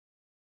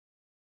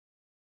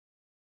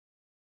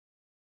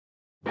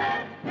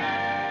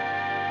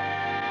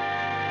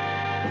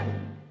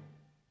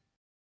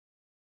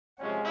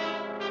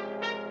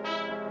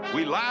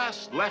We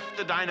last left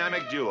the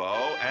dynamic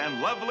duo and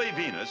lovely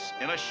Venus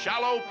in a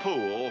shallow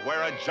pool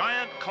where a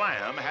giant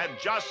clam had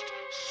just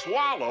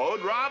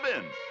swallowed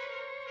Robin.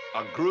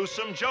 A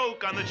gruesome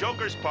joke on the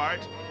Joker's part,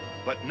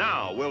 but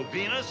now will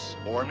Venus,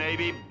 or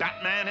maybe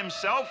Batman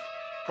himself,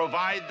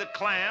 provide the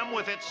clam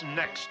with its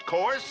next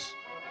course?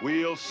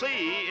 We'll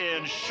see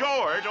in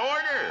short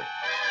order.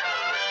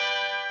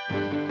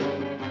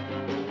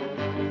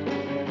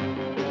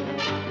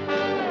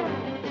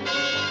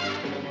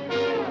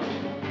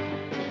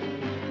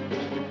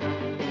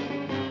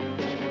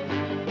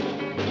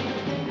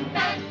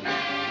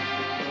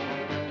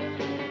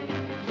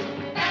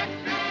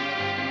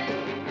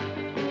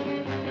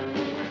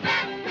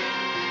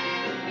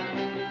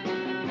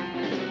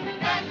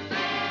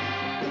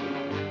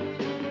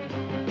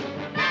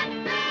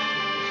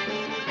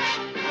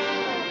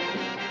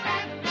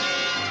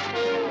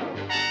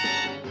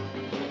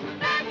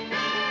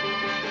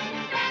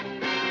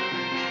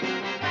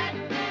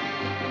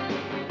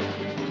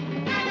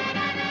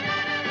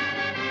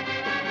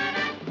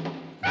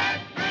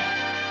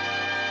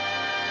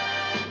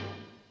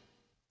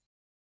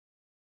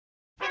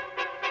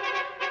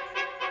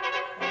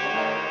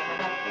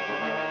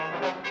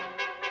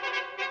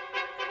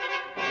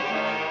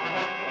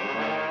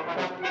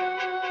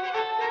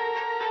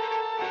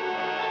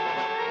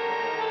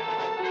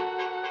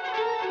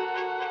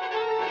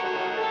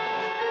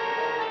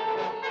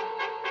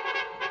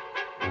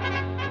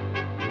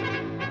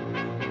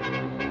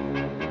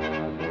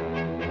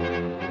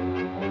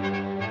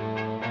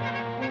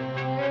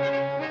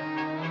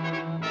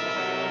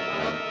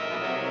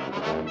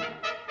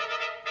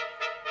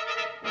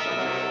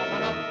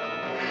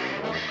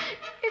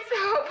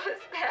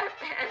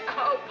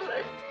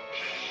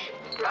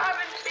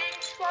 Robin's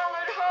being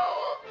swallowed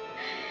whole.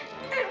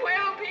 And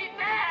we'll be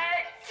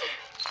next.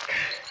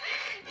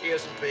 He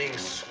isn't being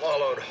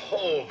swallowed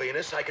whole,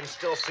 Venus. I can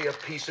still see a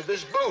piece of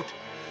his boot.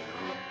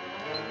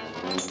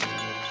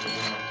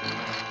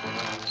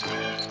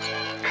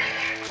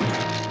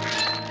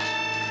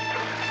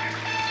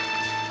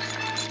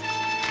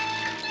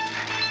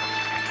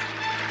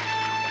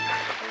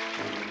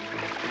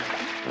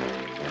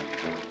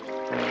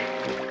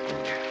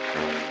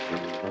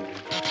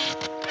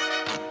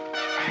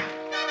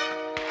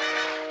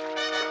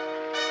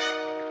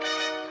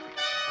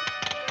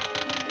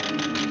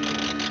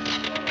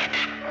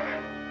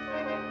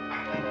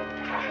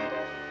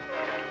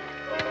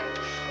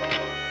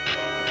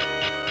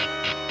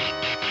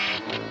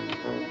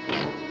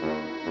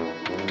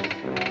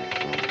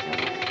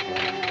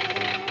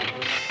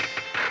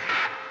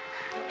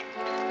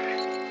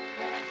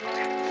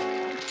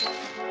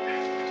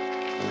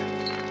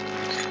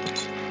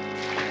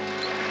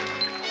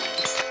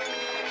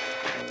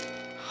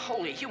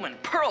 Holy human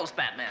pearls,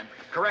 Batman.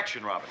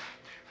 Correction, Robin.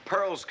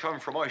 Pearls come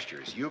from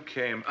oysters. You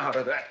came out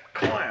of that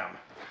clam.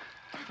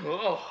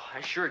 Oh,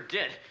 I sure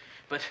did.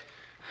 But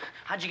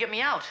how'd you get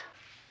me out?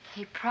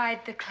 He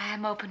pried the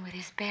clam open with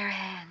his bare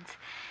hands.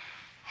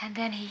 And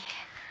then he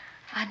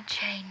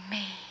unchained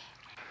me.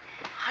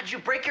 How'd you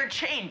break your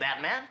chain,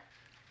 Batman?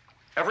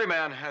 Every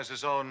man has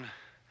his own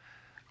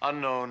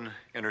unknown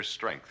inner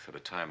strength at a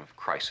time of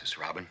crisis,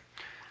 Robin.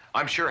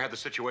 I'm sure had the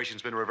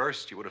situations been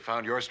reversed, you would have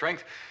found your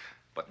strength.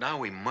 But now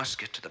we must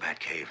get to the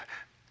Batcave.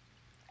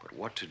 But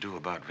what to do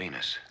about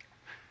Venus?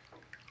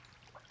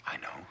 I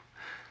know.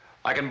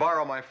 I can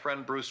borrow my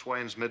friend Bruce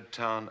Wayne's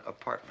Midtown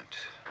apartment.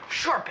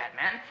 Sure,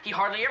 Batman. He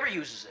hardly ever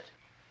uses it.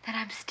 Then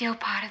I'm still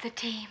part of the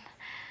team.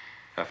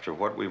 After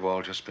what we've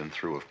all just been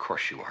through, of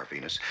course you are,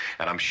 Venus.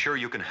 And I'm sure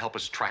you can help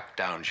us track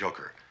down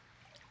Joker.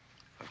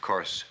 Of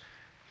course,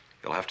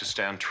 you'll have to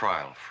stand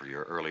trial for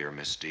your earlier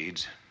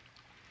misdeeds.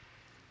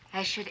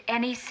 As should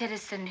any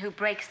citizen who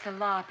breaks the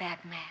law,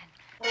 Batman.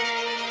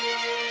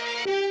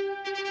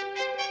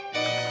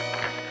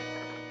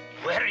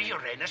 Where are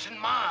Uranus and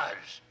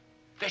Mars?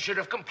 They should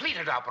have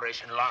completed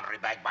Operation Laundry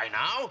Bag by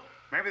now.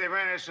 Maybe they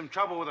ran into some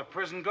trouble with the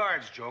prison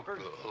guards, Joker.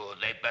 Oh,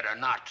 they better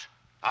not.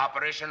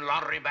 Operation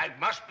Laundry Bag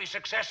must be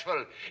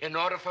successful in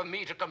order for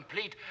me to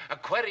complete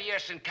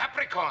Aquarius and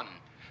Capricorn,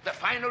 the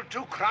final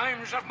two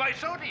crimes of my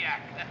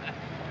zodiac.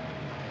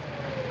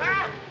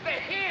 Ah,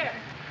 they're here.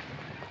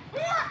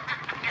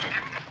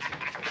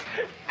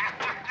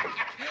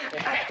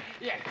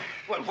 Yeah.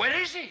 Well, where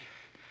is he?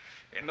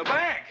 In the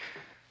bag.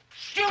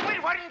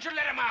 Stupid, why didn't you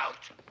let him out?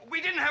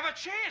 We didn't have a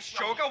chance,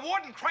 Joker.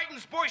 Warden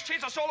Crichton's boys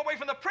chased us all the way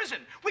from the prison.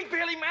 We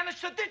barely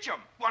managed to ditch him.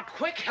 Well,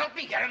 quick, help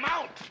me get him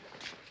out.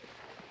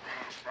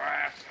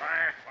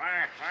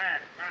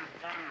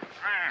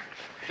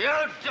 You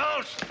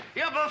dose!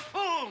 You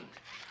buffoon!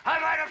 I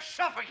might have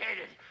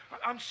suffocated.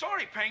 I'm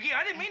sorry, Pengy.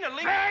 I didn't mean to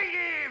leave.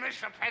 Pengy,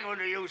 Mr. Penguin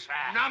to you, sir.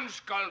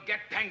 Numbskull, get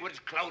Penguin's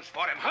clothes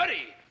for him.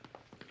 Hurry!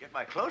 Get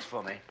my clothes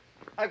for me?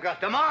 I've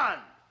got them on.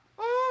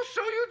 Oh,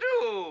 so you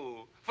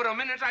do. For a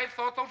minute, I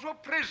thought those were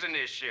prison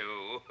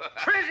issue.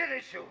 Prison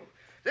issue?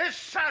 This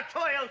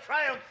sartorial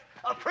triumph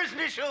of prison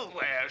issue.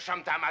 Well,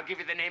 sometime I'll give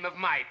you the name of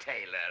my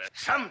tailor.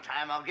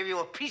 Sometime I'll give you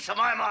a piece of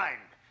my mind.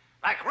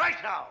 Like right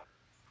now.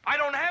 I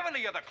don't have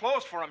any other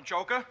clothes for him,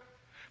 Joker.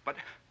 But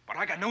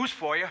I got news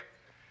for you.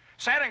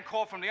 Saturn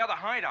called from the other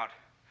hideout.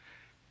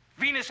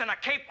 Venus and the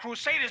Cape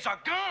Crusaders are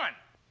gone.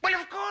 Well,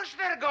 of course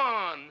they're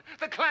gone.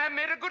 The Clam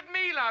made a good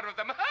meal out of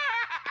them.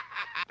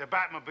 The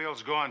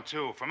Batmobile's gone,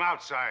 too, from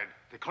outside.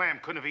 The Clam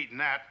couldn't have eaten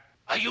that.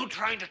 Are you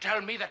trying to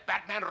tell me that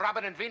Batman,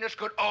 Robin, and Venus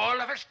could all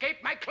have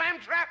escaped my clam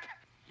trap?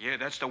 Yeah,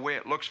 that's the way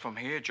it looks from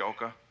here,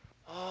 Joker.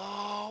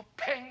 Oh,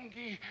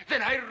 Pengy,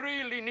 then I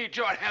really need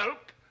your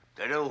help.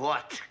 To do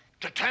what?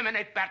 To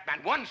terminate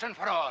Batman once and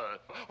for all,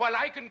 while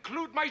I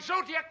conclude my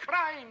Zodiac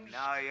crimes.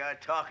 Now you're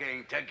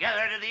talking.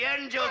 Together to the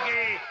end,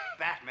 Jokey.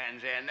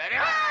 Batman's end.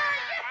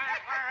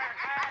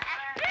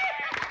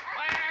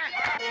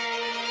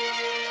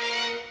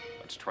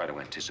 Let's try to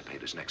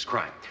anticipate his next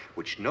crime,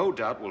 which no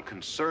doubt will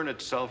concern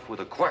itself with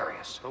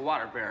Aquarius. The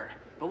water bearer.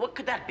 But what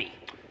could that be?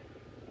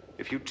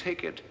 If you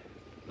take it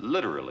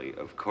literally,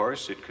 of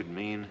course, it could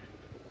mean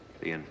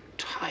the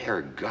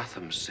entire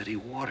Gotham City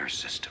water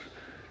system.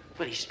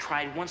 But he's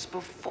tried once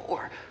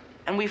before,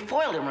 and we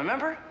foiled him,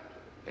 remember?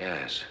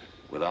 Yes,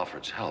 with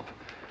Alfred's help.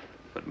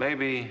 But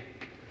maybe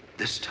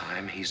this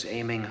time he's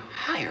aiming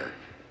higher.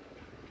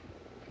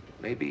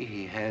 Maybe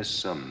he has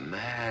some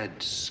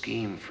mad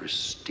scheme for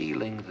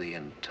stealing the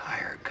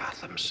entire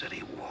Gotham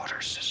City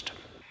water system.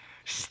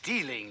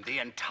 Stealing the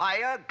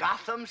entire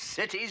Gotham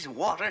City's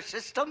water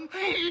system?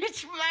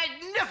 It's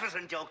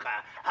magnificent, Joker.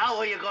 How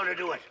are you going to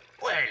do it?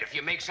 Well, if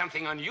you make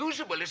something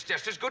unusable, it's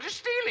just as good as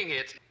stealing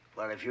it.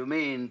 Well, if you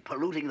mean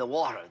polluting the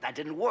water, that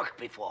didn't work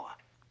before.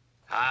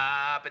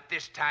 Ah, but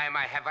this time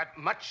I have a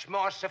much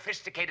more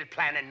sophisticated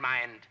plan in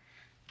mind.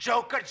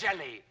 Joker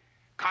Jelly.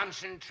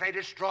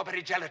 Concentrated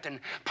strawberry gelatin.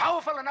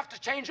 Powerful enough to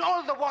change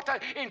all the water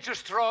into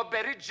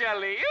strawberry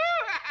jelly.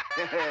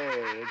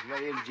 It's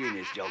very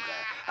ingenious, Joker.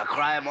 A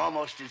crime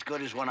almost as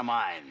good as one of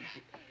mine.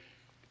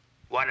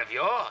 One of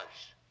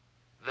yours?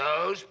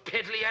 Those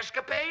piddly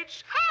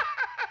escapades?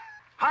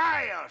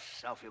 Hi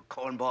yourself, you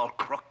cornball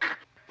crook.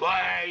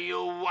 Why,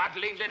 you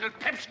waddling little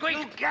pipsqueak.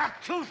 You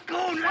gap-toothed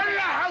goon.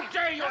 How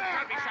dare you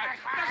tell me, sir?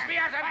 That's me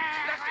out of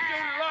you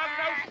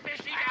long-nosed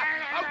fish eater.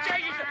 How dare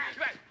you, sir?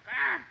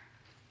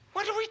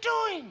 What are we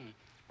doing?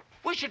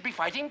 We should be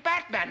fighting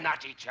Batman,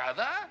 not each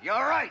other. You're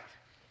right.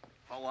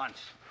 For once.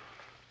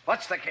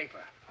 What's the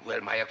caper?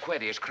 Well, my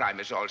Aquarius crime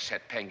is all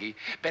set, Pengy.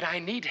 But I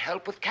need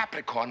help with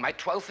Capricorn, my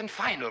 12th and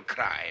final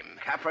crime.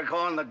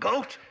 Capricorn the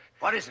goat?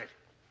 What is it?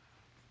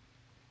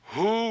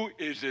 Who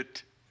is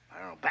it? I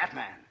don't know,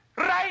 Batman.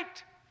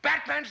 Right!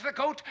 Batman's the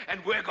goat,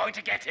 and we're going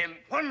to get him.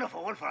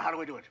 Wonderful, Wolfer. How do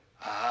we do it?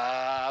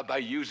 Ah, by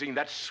using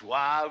that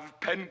suave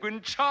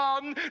penguin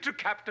charm to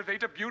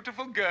captivate a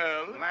beautiful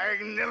girl.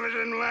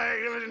 Magnificent,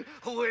 magnificent.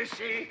 Who is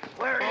she?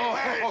 Where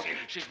is she?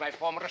 She's my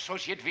former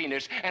associate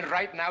Venus, and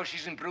right now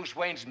she's in Bruce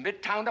Wayne's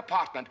midtown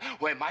apartment,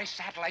 where my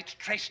satellites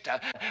traced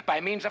her by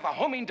means of a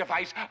homing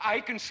device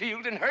I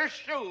concealed in her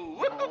shoe.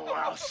 Oh,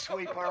 I'll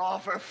sweep her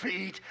off her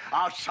feet.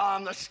 I'll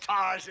charm the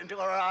stars into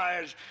her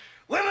eyes.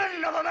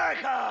 Women of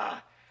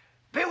America,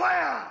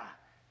 beware!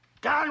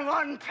 Don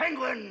Juan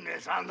Penguin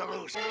is on the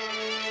loose.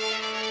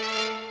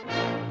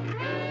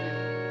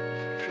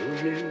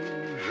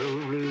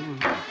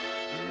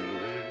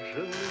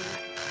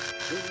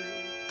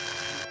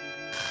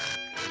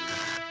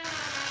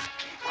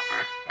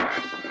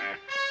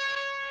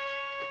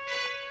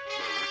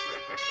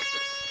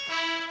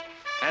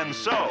 And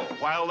so,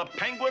 while the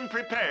Penguin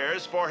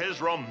prepares for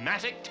his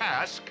romantic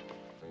task,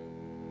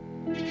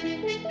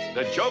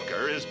 the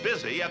Joker is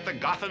busy at the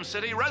Gotham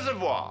City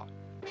Reservoir.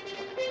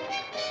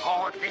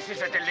 Oh, this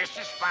is a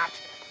delicious spot.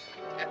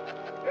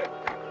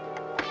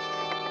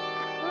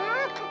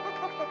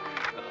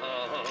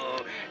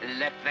 Oh,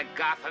 let the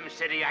Gotham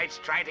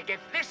Cityites try to get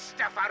this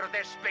stuff out of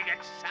their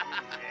spigots.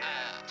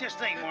 Just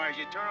think, Marge,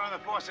 you turn on the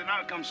faucet and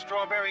out comes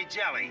strawberry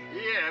jelly.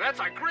 Yeah, that's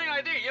a great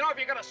idea. You know, if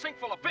you got a sink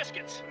full of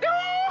biscuits.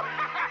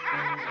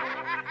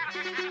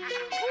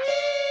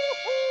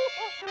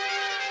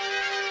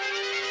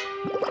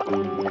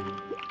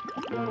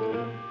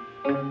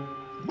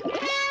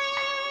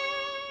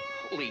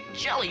 Holy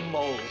jelly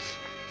moles.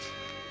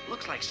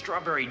 Looks like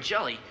strawberry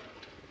jelly.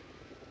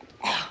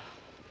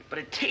 But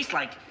it tastes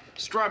like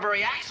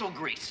strawberry axle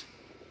grease.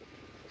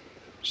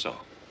 So,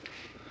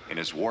 in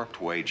his warped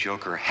way,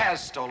 Joker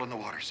has stolen the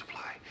water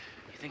supply.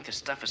 You think this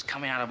stuff is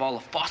coming out of all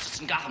the faucets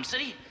in Gotham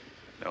City?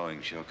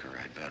 Knowing Joker,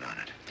 I'd bet on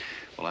it.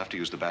 We'll have to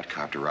use the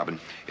Batcopter, Robin.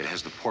 It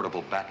has the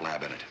portable Bat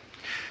Lab in it.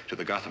 To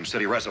the Gotham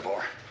City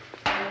Reservoir.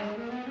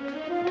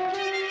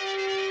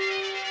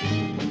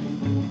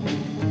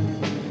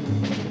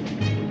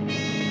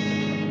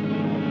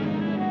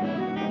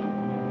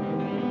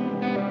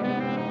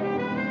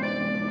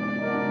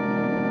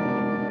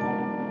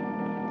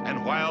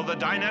 And while the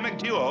dynamic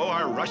duo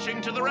are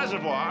rushing to the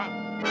reservoir,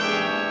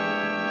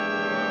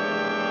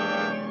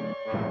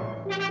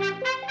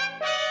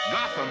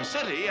 Gotham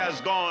City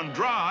has gone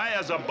dry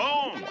as a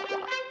bone.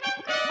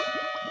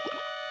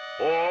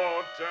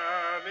 Oh,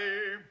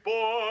 Danny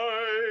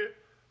boy,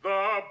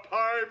 the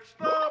pipes,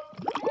 the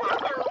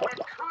mother of a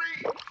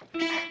creep.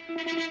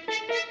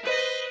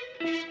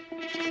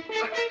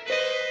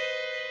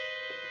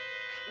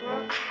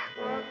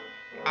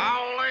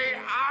 I'll lay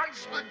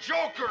odds the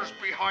Joker's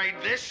behind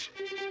this.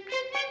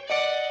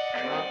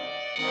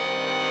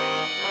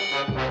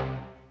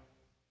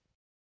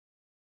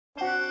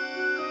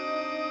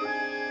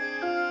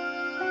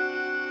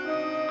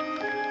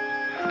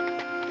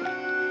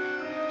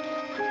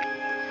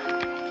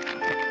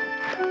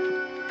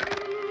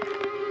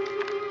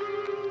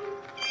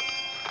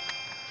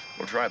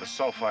 We'll try the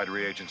sulfide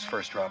reagents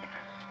first, Robin.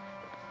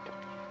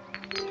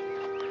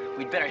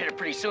 We'd better hit it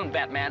pretty soon,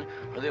 Batman,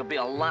 or there'll be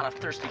a lot of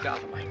thirsty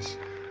Gothamites.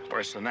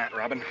 Worse than that,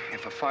 Robin.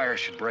 If a fire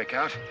should break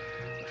out,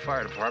 the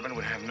fire department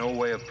would have no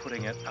way of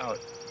putting it out.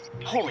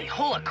 Holy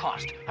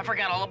Holocaust! I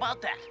forgot all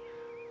about that.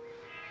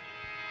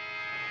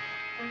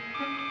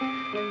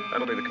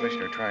 That'll be the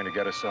commissioner trying to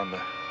get us on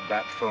the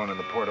bat phone and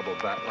the portable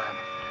bat lamp.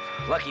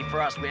 Lucky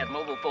for us, we had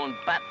mobile phone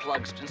bat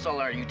plugs to install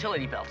our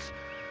utility belts.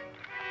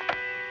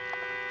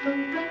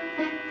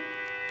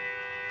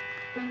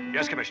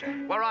 Yes,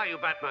 Commissioner. Where are you,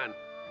 Batman?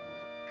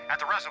 At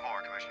the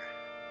reservoir, Commissioner.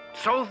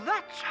 So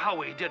that's how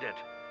he did it.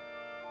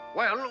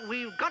 Well,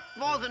 we've got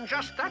more than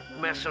just that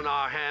mess in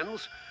our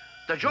hands.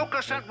 The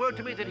Joker sent word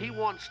to me that he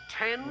wants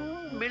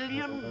 $10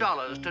 million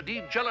to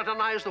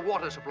degelatinize the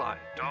water supply.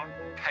 Don't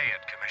pay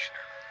it, Commissioner.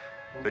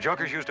 The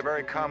Joker's used a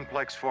very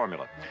complex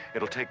formula.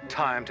 It'll take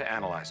time to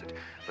analyze it,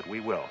 but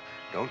we will.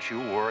 Don't you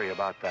worry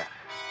about that.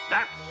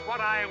 That's what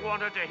I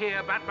wanted to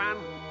hear, Batman.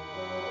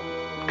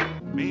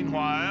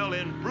 Meanwhile,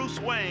 in Bruce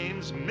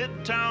Wayne's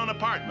midtown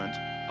apartment,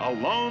 a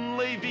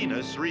lonely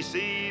Venus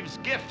receives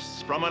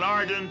gifts from an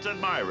ardent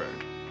admirer.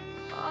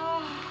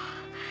 Oh,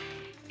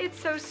 it's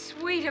so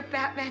sweet of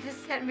Batman to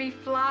send me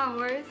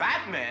flowers.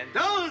 Batman?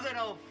 Those are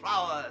no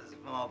flowers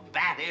from a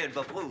bat-eared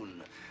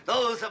buffoon.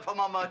 Those are from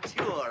a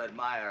mature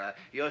admirer,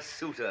 your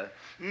suitor.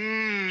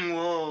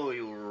 Whoa,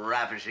 you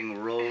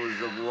ravishing rose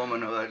of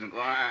womanhood.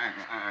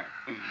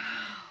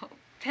 Oh,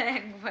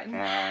 Penguin.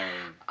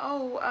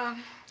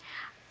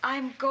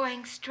 I'm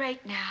going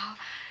straight now.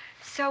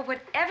 So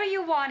whatever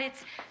you want,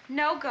 it's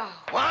no go.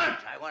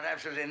 What? I want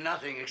absolutely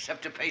nothing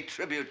except to pay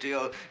tribute to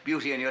your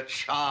beauty and your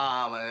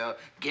charm and your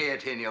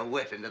gaiety and your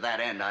wit. And to that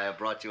end, I have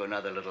brought you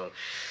another little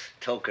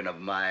token of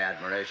my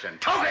admiration.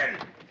 Token!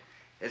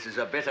 This is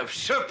a bit of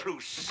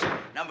surplus.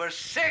 Number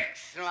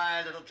 6,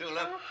 my little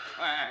tulip.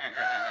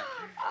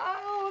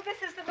 Oh,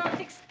 this is the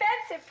most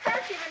expensive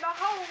perfume in the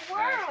whole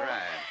world. That's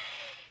right.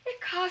 It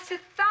costs $1,000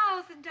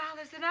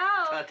 an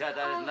ounce. That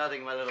is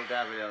nothing, my little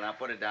Gabrielle. Now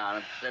put it down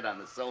and sit on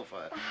the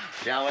sofa.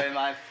 Shall we,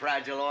 my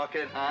fragile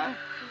orchid, huh?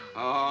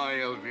 Oh,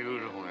 you're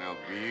beautiful,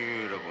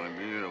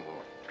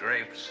 beautiful.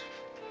 Grapes.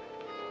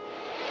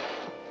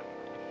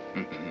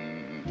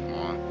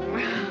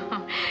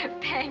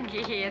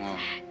 Pengy,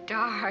 it's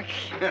dark.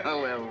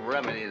 We'll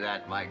remedy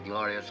that, my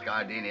glorious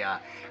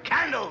gardenia.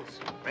 Candles!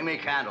 Bring me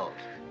candles.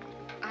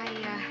 I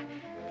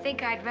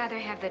think I'd rather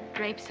have the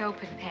drapes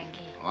open,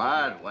 Pengy.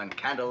 What? When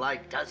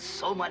candlelight does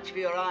so much for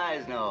your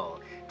eyes, no.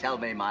 Tell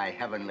me, my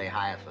heavenly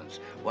hyacinths,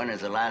 when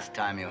is the last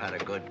time you had a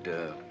good,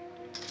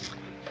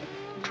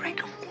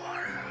 drink of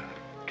water?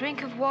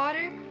 Drink of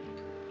water?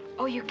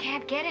 Oh, you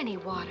can't get any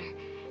water.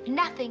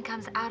 Nothing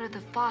comes out of the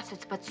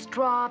faucets but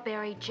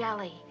strawberry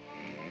jelly.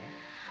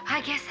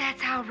 I guess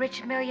that's how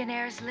rich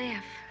millionaires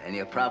live. And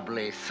you're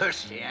probably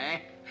thirsty, eh?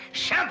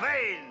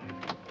 Champagne!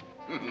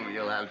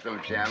 You'll have some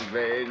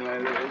champagne, my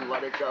little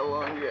buttercup,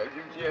 won't you?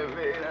 Some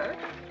champagne, huh?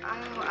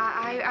 Oh,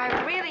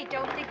 I really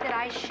don't think that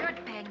I should,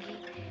 Pengy.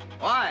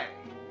 Why?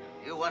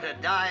 You want to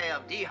die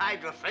of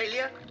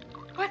dehydrophilia?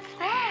 What's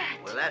that?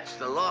 Well, that's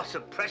the loss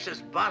of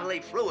precious bodily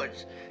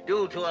fluids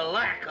due to a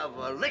lack of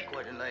a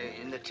liquid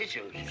in the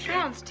tissues.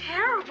 Sounds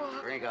terrible.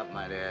 Drink up,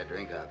 my dear,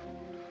 drink up.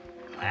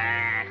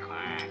 Quack,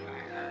 quack,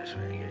 quack. That's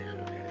really good.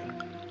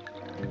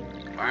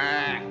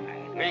 Quack, quack.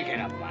 Drink it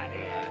up, my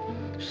dear.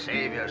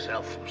 Save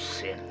yourself from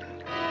sin.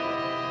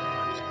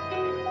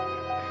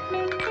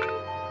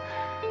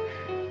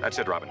 That's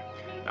it, Robin.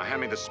 Now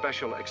hand me the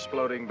special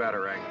exploding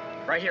batarang.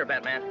 Right here,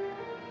 Batman.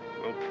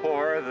 We'll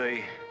pour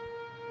the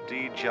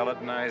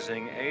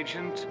degelatinizing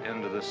agent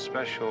into the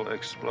special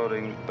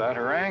exploding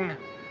batarang.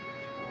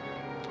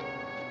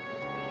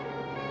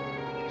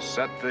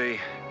 Set the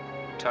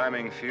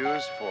timing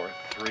fuse for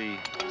 3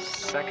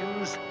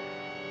 seconds.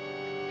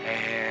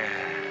 And...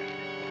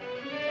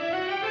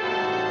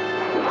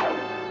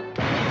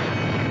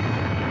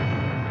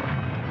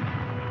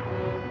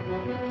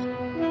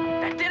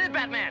 That did it,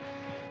 Batman!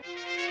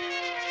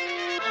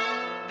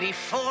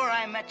 Before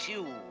I met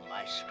you,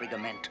 my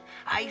Sprigament,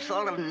 I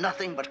thought of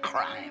nothing but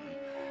crime.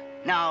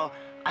 Now,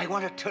 I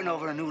want to turn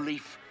over a new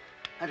leaf,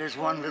 and there's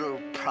one little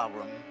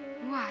problem.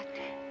 What?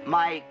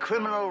 My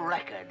criminal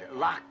record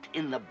locked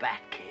in the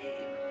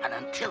Batcave. And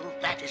until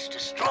that is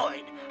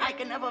destroyed, I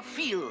can never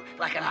feel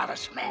like an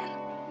honest man.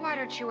 Why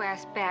don't you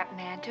ask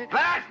Batman to...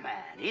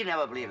 Batman! He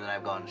never believed that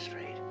I've gone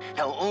straight.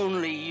 Now,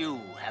 only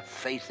you have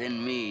faith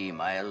in me,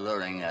 my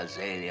alluring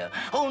Azalea.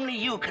 Only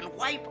you can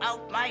wipe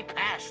out my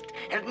past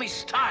and let me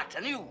start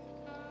anew.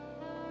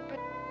 But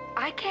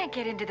I can't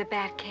get into the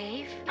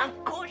Batcave.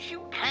 Of course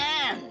you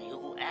can.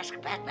 You ask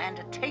Batman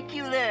to take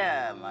you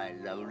there, my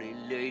lovely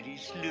lady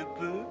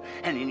slipper.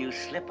 And then you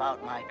slip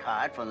out my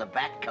card from the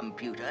Bat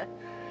computer,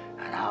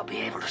 and I'll be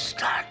able to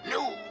start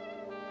new.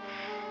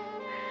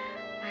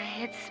 My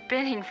head's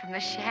spinning from the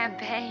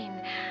champagne.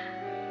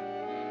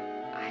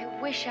 I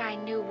wish I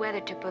knew whether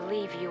to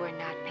believe you or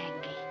not,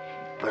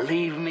 Pengy.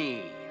 Believe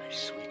me, my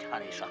sweet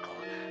honeysuckle,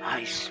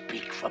 I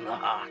speak from the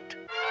heart.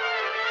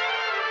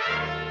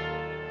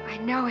 I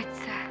know it's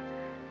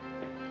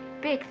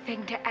a big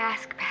thing to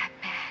ask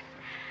Batman,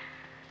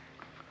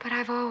 but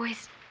I've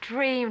always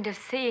dreamed of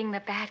seeing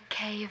the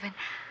Batcave and...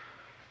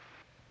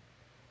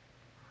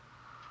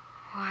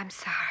 Oh, I'm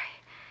sorry.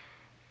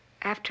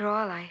 After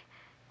all, I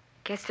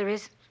guess there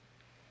is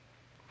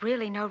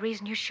really no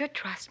reason you should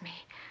trust me.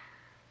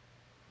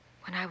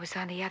 When I was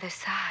on the other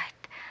side,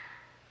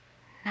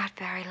 not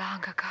very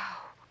long ago.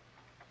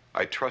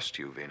 I trust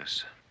you,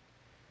 Venus.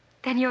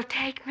 Then you'll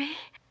take me?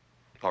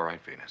 All right,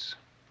 Venus.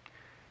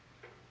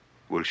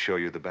 We'll show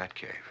you the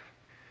Batcave.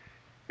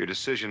 Your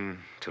decision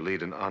to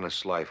lead an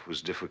honest life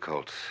was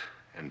difficult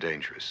and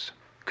dangerous.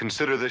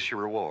 Consider this your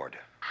reward.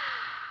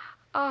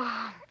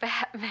 Oh,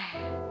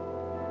 Batman.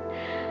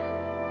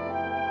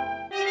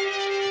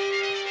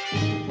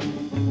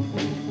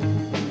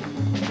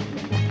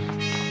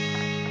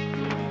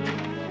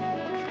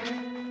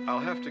 I'll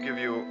have to give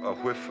you a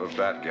whiff of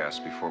bat gas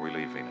before we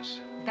leave,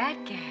 Venus.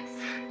 Bat gas?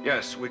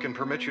 Yes, we can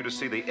permit you to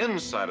see the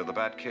inside of the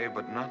Batcave,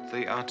 but not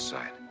the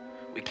outside.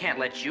 We can't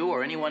let you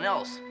or anyone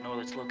else know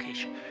its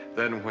location.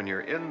 Then when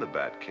you're in the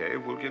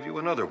Batcave, we'll give you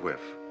another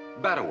whiff.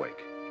 Bat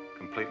awake.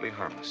 Completely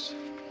harmless.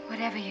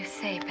 Whatever you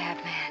say,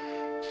 Batman.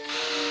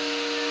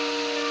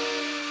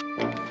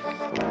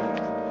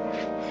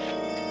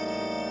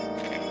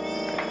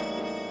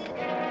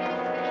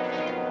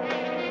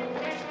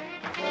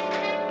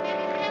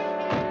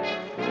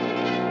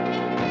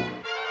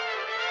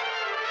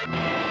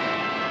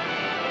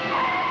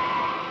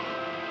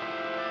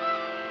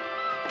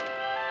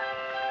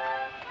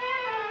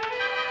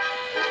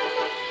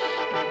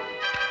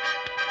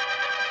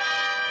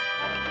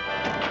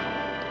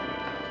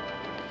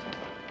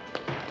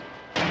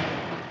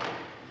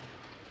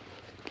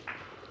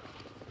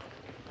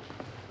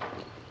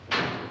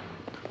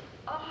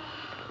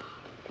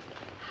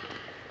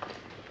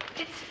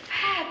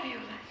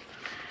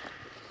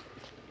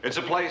 It's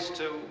a place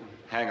to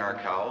hang our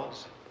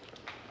cowls.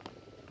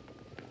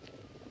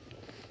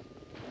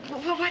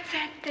 Well, what's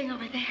that thing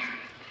over there?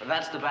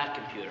 That's the Bat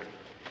computer.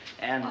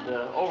 And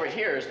over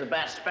here is the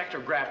Bat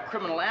spectrograph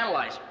criminal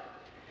analyzer.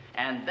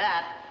 And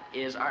that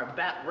is our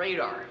Bat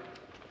radar.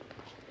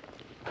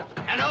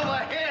 And over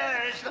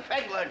here is the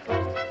Penguin.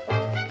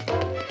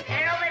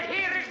 And over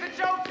here is the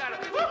Joker.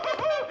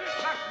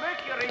 Plus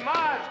Mercury,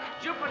 Mars,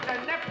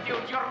 Jupiter,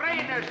 Neptune,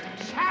 Uranus,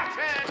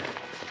 Saturn.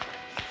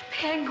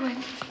 Penguin,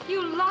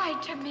 you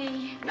lied to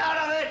me. None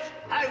of it.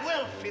 I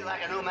will feel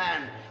like a new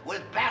man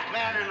with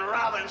Batman and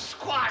Robin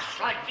squashed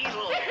like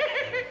beetles.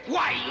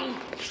 Why, you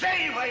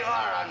stay where you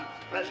are,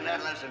 unpleasant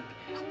adolescent.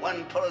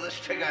 One pull of this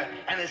trigger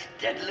and this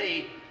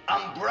deadly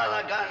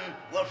umbrella gun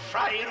will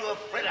fry you to a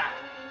fritter.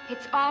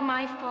 It's all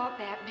my fault,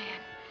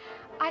 Batman.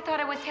 I thought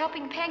I was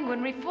helping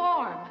Penguin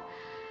reform.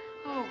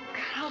 Oh, God,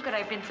 how could I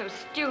have been so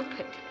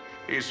stupid?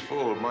 He's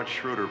fooled much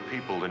shrewder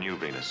people than you,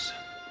 Venus.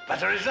 But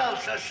the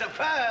results are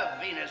superb,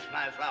 Venus,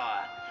 my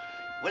flower.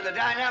 With the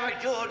dynamic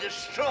duo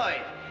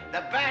destroyed, the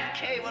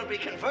Batcave will be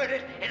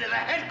converted into the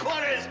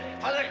headquarters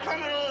for the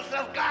criminals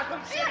of Gotham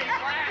City.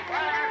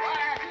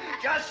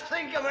 Just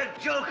think of it,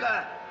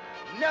 Joker.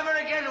 Never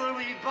again will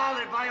we be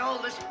bothered by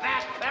all this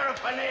Bat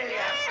paraphernalia.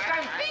 Yes,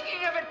 I'm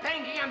thinking of it,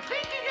 Pengy. I'm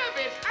thinking of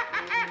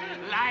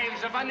it.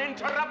 Lives of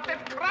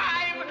uninterrupted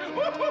crime.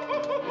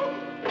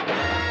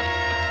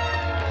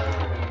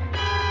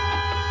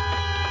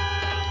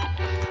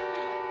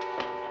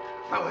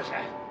 What was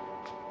that?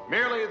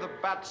 Merely the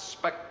Bat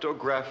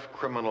spectrograph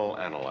criminal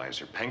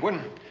analyzer,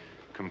 Penguin,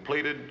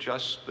 completed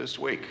just this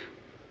week.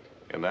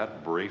 In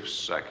that brief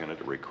second,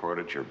 it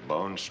recorded your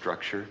bone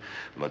structure,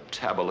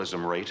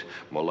 metabolism rate,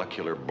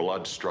 molecular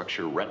blood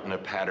structure, retina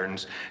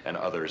patterns, and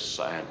other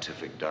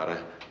scientific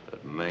data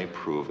that may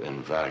prove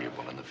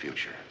invaluable in the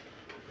future.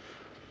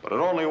 But it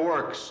only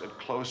works at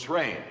close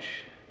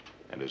range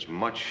and is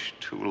much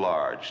too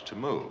large to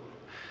move.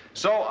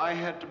 So I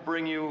had to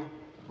bring you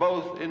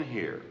both in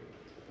here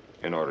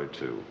in order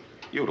to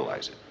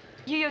utilize it.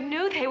 You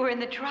knew they were in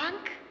the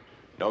trunk?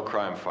 No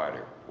crime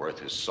fighter worth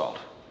his salt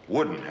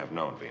wouldn't have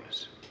known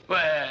Venus.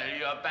 Well,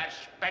 your Bat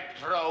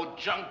Spectro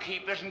junk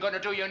heap isn't going to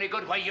do you any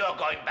good where you're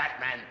going,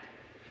 Batman.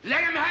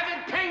 Let him have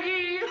it,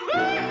 Pengy!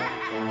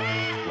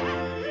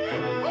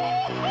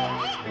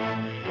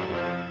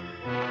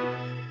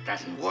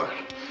 Doesn't work.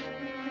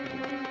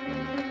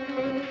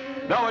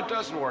 No, it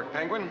doesn't work,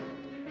 Penguin.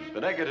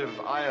 The negative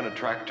ion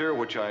attractor,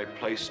 which I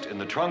placed in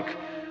the trunk,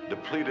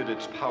 depleted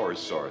its power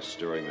source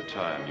during the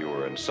time you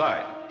were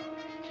inside.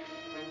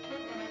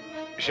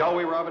 Shall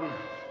we, Robin?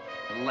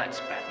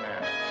 Let's,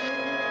 Batman.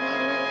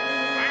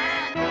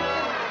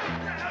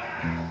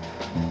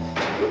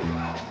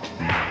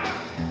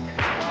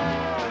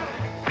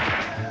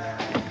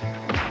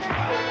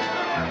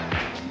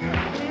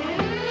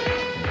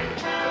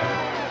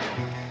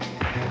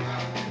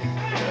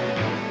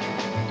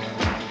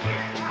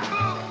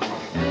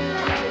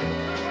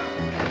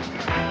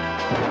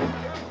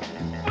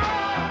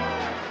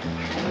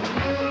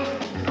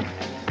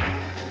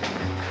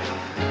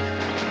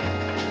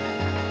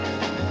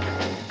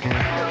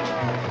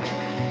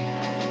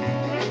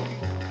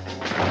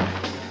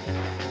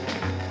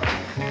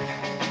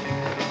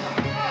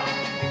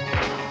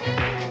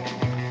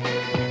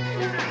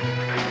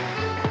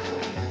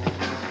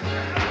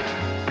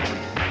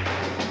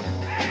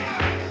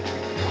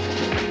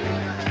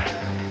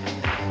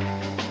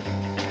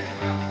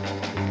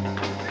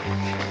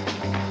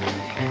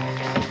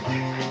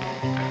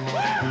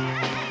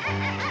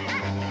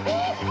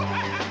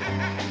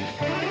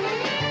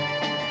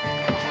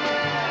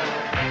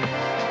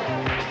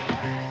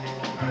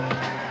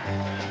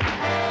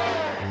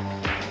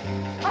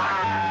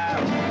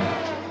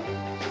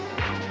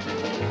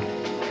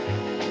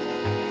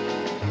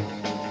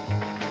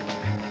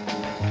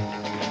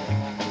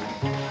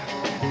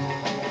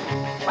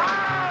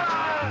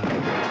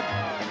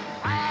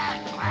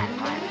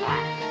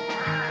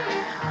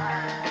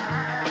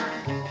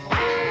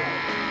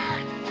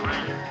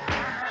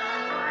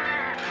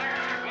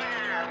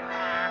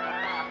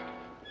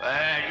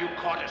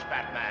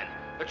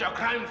 But your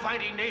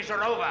crime-fighting days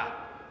are over,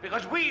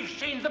 because we've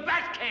seen the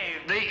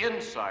Batcave. The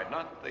inside,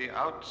 not the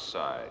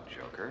outside,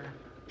 Joker.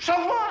 So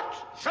what?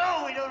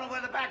 So we don't know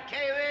where the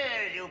Batcave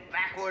is, you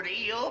backward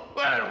eel.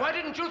 Well, why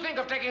didn't you think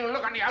of taking a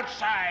look on the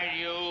outside,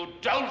 you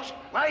dolt?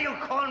 Why, you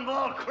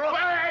cornball crook?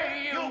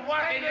 Why, you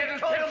whiny little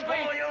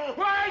pipsqueak?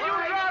 Why, you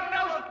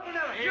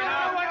broad-nosed? You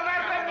know what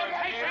Batman will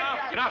take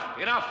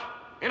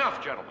you?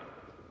 Enough, gentlemen.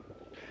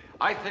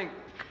 I think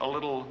a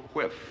little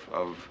whiff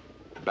of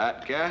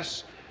bat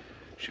gas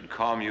should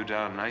calm you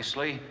down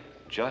nicely.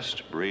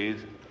 Just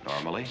breathe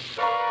normally.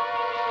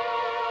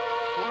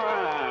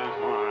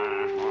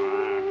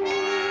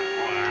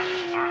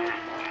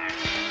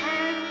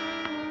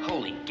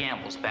 Holy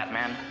gambles,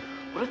 Batman.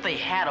 What if they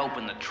had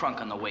opened the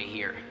trunk on the way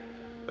here?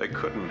 They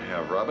couldn't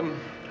have, Robin.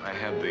 I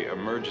had the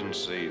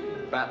emergency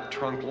bat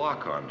trunk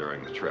lock on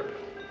during the trip.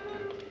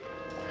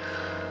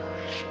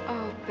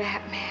 Oh,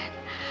 Batman.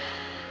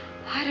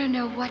 I don't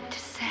know what to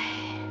say.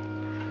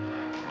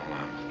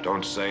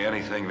 Don't say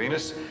anything,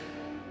 Venus.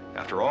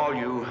 After all,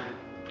 you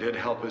did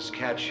help us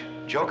catch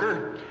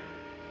Joker.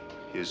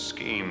 His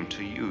scheme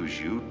to use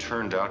you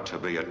turned out to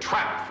be a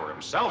trap for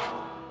himself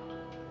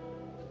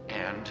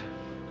and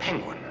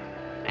Penguin.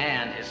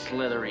 And his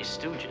slithery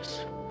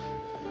stooges.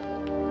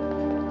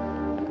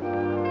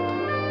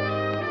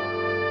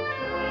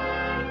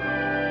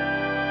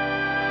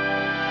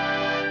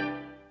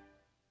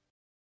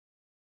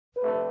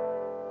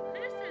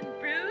 Listen,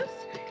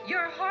 Bruce,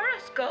 your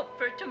horoscope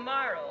for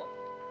tomorrow.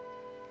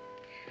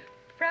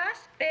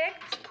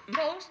 Prospects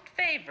most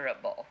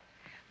favorable.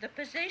 The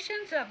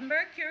positions of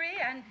Mercury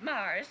and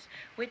Mars,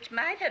 which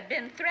might have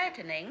been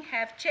threatening,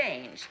 have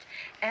changed,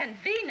 and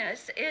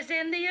Venus is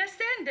in the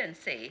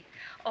ascendancy.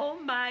 Oh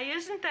my,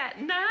 isn't that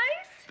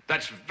nice?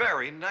 That's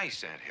very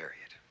nice, Aunt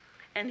Harriet.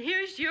 And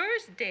here's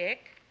yours,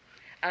 Dick.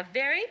 A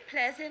very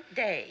pleasant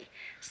day.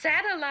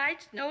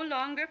 Satellites no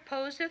longer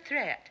pose a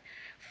threat.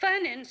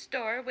 Fun in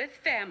store with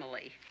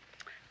family.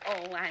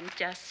 Oh, I'm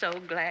just so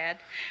glad,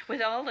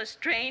 with all the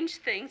strange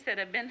things that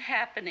have been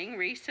happening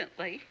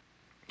recently.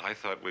 I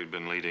thought we'd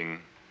been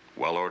leading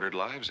well-ordered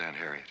lives, Aunt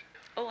Harriet.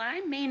 Oh, I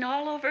mean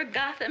all over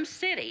Gotham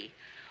City.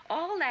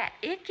 All that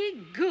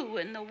icky goo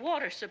in the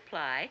water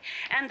supply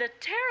and the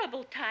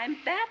terrible time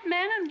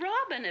Batman and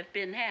Robin have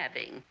been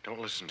having.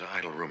 Don't listen to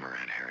idle rumor,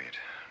 Aunt Harriet.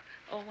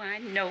 Oh, I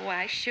know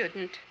I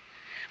shouldn't.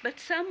 But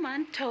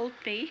someone told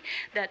me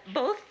that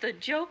both the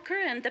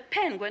Joker and the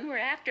Penguin were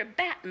after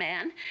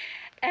Batman,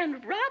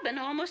 and Robin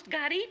almost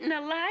got eaten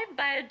alive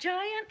by a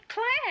giant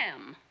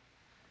clam.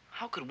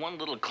 How could one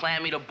little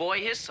clam eat a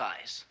boy his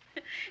size?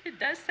 It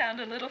does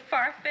sound a little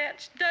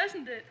far-fetched,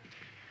 doesn't it?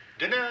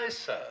 Dinner is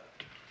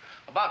served.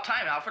 About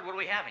time, Alfred. What are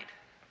we having?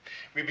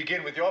 We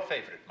begin with your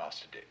favorite,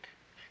 Master Dick.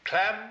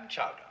 Clam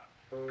chowder.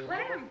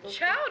 Clam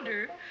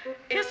chowder?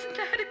 Isn't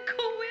that a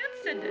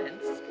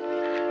coincidence?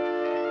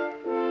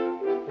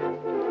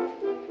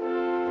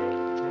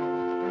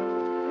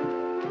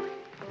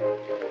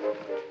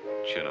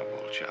 Chin up,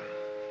 old chum.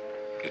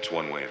 It's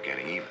one way of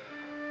getting even.